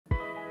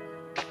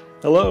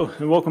Hello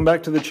and welcome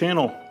back to the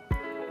channel.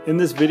 In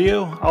this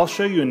video, I'll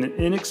show you an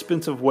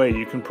inexpensive way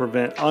you can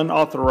prevent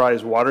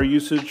unauthorized water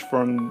usage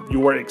from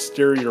your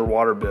exterior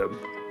water bib.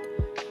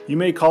 You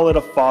may call it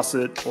a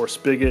faucet or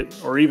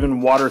spigot or even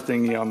water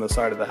thingy on the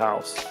side of the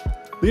house.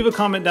 Leave a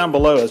comment down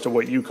below as to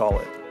what you call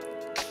it.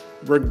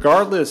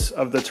 Regardless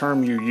of the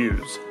term you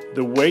use,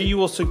 the way you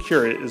will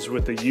secure it is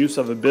with the use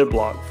of a bib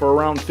lock for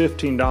around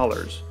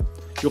 $15.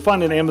 You'll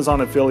find an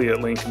Amazon affiliate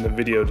link in the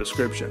video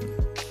description.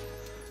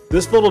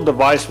 This little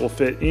device will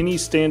fit any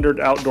standard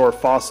outdoor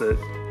faucet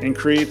and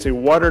creates a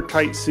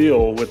watertight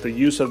seal with the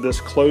use of this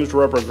closed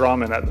rubber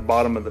grommet at the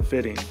bottom of the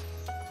fitting.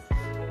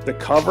 The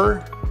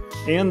cover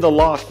and the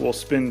lock will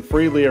spin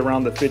freely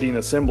around the fitting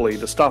assembly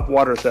to stop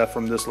water theft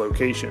from this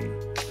location.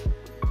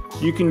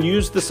 You can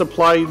use the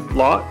supplied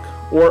lock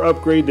or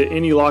upgrade to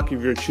any lock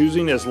of your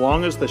choosing as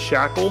long as the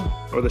shackle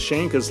or the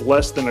shank is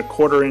less than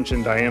 1/4 inch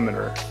in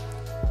diameter.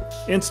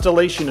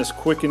 Installation is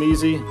quick and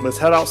easy. Let's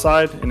head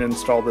outside and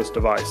install this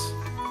device.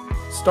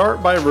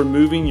 Start by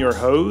removing your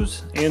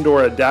hose and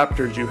or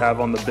adapters you have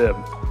on the bib.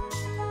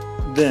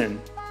 Then,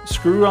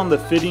 screw on the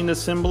fitting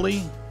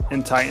assembly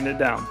and tighten it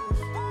down.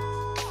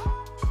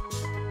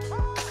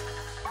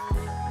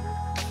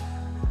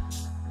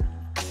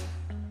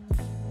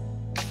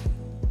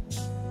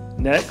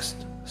 Next,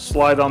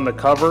 slide on the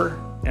cover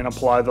and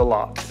apply the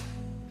lock.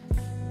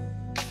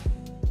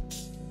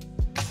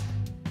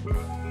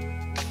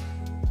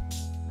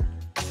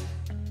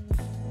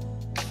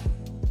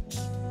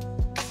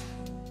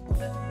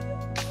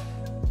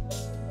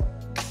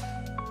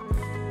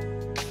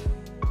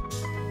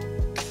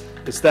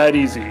 It's that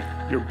easy.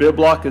 Your bib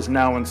lock is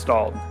now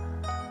installed.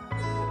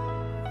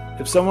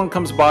 If someone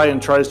comes by and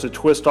tries to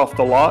twist off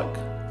the lock,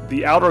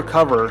 the outer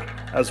cover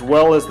as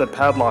well as the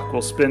padlock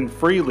will spin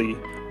freely,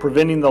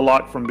 preventing the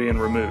lock from being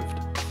removed.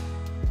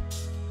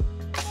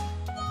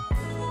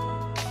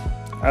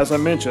 As I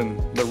mentioned,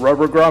 the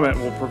rubber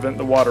grommet will prevent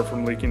the water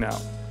from leaking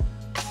out.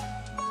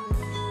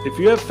 If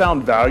you have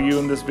found value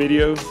in this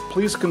video,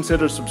 please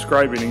consider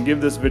subscribing and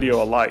give this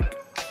video a like.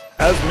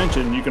 As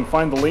mentioned, you can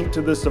find the link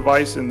to this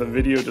device in the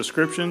video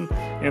description,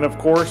 and of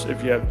course,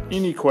 if you have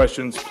any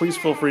questions, please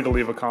feel free to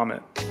leave a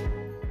comment.